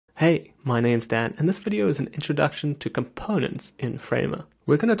Hey, my name's Dan, and this video is an introduction to components in Framer.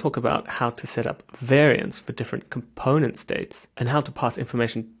 We're going to talk about how to set up variants for different component states and how to pass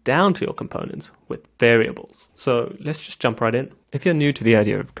information down to your components with variables. So let's just jump right in. If you're new to the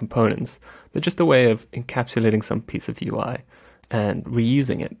idea of components, they're just a way of encapsulating some piece of UI and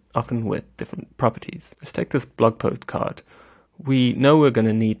reusing it, often with different properties. Let's take this blog post card. We know we're going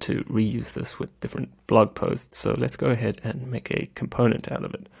to need to reuse this with different blog posts, so let's go ahead and make a component out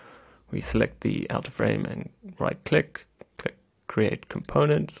of it. We select the outer frame and right-click, click Create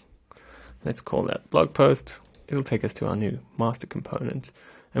Component. Let's call that blog post. It'll take us to our new master component,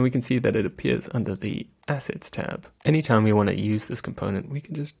 and we can see that it appears under the Assets tab. Anytime we want to use this component, we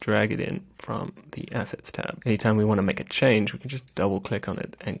can just drag it in from the Assets tab. Anytime we want to make a change, we can just double-click on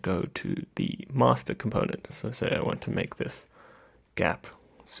it and go to the master component. So say I want to make this gap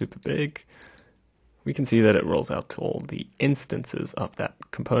super big. We can see that it rolls out to all the instances of that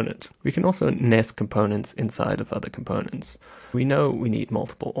component. We can also nest components inside of other components. We know we need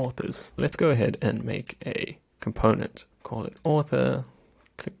multiple authors. Let's go ahead and make a component. Call it author,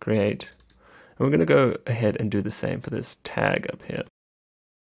 click create, and we're going to go ahead and do the same for this tag up here.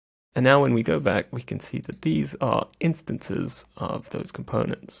 And now when we go back, we can see that these are instances of those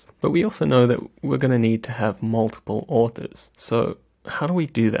components. But we also know that we're going to need to have multiple authors. So how do we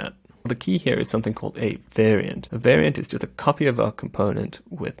do that? The key here is something called a variant. A variant is just a copy of our component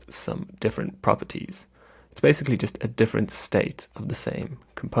with some different properties. It's basically just a different state of the same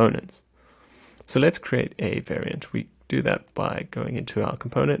components. So let's create a variant. We do that by going into our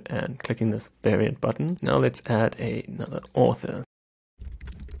component and clicking this variant button. Now let's add another author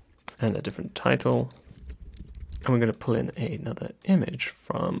and a different title. And we're going to pull in another image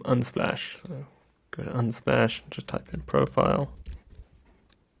from Unsplash. So go to Unsplash, just type in profile.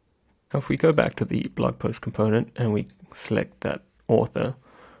 Now if we go back to the blog post component and we select that author,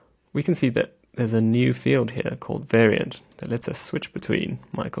 we can see that there's a new field here called variant that lets us switch between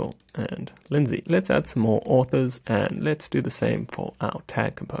Michael and Lindsay. Let's add some more authors and let's do the same for our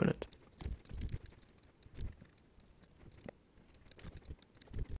tag component.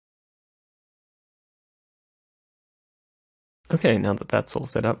 Okay, now that that's all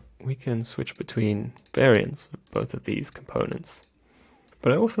set up, we can switch between variants of both of these components.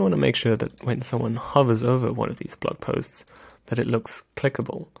 But I also want to make sure that when someone hovers over one of these blog posts, that it looks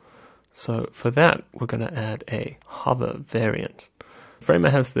clickable. So for that, we're going to add a hover variant. Framer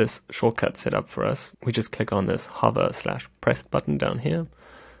has this shortcut set up for us. We just click on this hover/pressed button down here,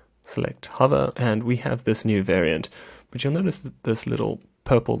 select hover, and we have this new variant. But you'll notice that this little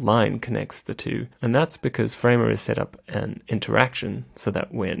purple line connects the two, and that's because Framer has set up an interaction so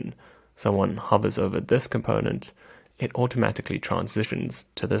that when someone hovers over this component, it automatically transitions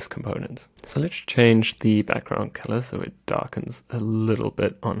to this component. So let's change the background color so it darkens a little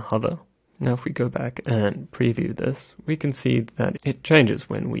bit on hover. Now if we go back and preview this, we can see that it changes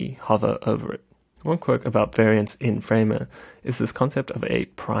when we hover over it. One quirk about variants in Framer is this concept of a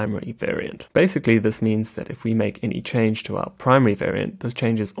primary variant. Basically, this means that if we make any change to our primary variant, those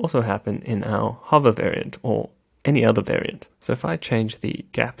changes also happen in our hover variant or any other variant. So if I change the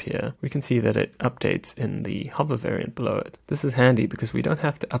gap here, we can see that it updates in the hover variant below it. This is handy because we don't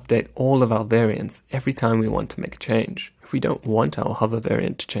have to update all of our variants every time we want to make a change. If we don't want our hover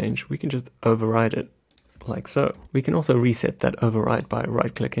variant to change, we can just override it like so. We can also reset that override by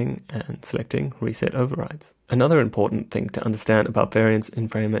right-clicking and selecting Reset Overrides. Another important thing to understand about variants in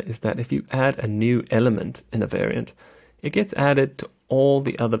Framer is that if you add a new element in a variant, it gets added to all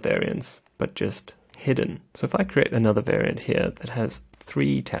the other variants, but just hidden. So if I create another variant here that has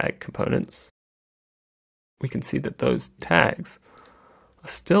 3 tag components, we can see that those tags are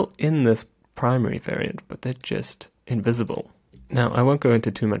still in this primary variant, but they're just invisible. Now, I won't go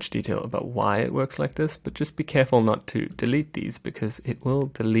into too much detail about why it works like this, but just be careful not to delete these because it will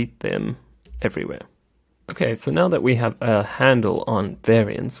delete them everywhere. Okay, so now that we have a handle on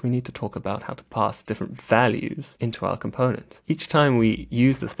variants, we need to talk about how to pass different values into our component. Each time we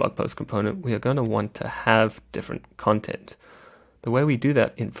use this blog post component, we are going to want to have different content. The way we do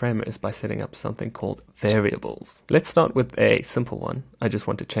that in Framer is by setting up something called variables. Let's start with a simple one. I just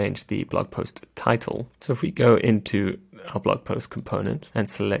want to change the blog post title. So if we go into our blog post component and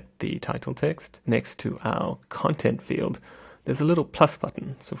select the title text, next to our content field, there's a little plus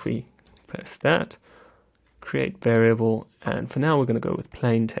button. So if we press that, create variable, and for now we're going to go with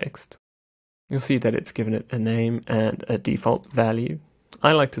plain text. You'll see that it's given it a name and a default value.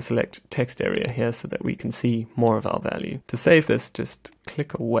 I like to select text area here so that we can see more of our value. To save this, just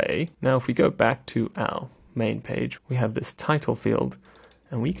click away. Now if we go back to our main page, we have this title field,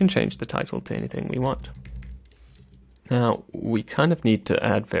 and we can change the title to anything we want. Now, we kind of need to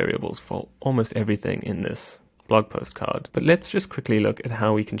add variables for almost everything in this blog post card, but let's just quickly look at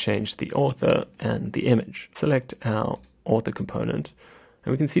how we can change the author and the image. Select our author component,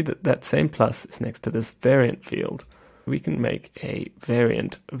 and we can see that that same plus is next to this variant field. We can make a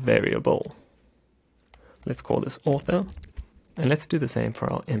variant variable. Let's call this author, and let's do the same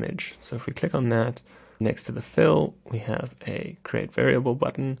for our image. So if we click on that, next to the fill, we have a create variable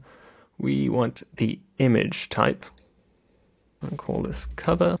button. We want the image type. I'll call this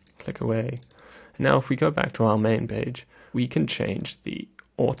cover, click away. And now if we go back to our main page, we can change the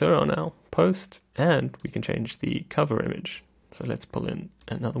author on our post, and we can change the cover image. So let's pull in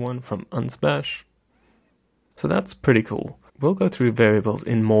another one from Unsplash. So that's pretty cool. We'll go through variables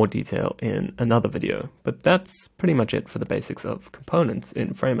in more detail in another video, but that's pretty much it for the basics of components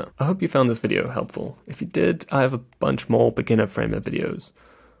in Framer. I hope you found this video helpful. If you did, I have a bunch more beginner Framer videos.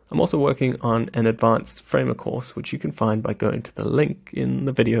 I'm also working on an advanced Framer course, which you can find by going to the link in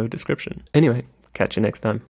the video description. Anyway, catch you next time.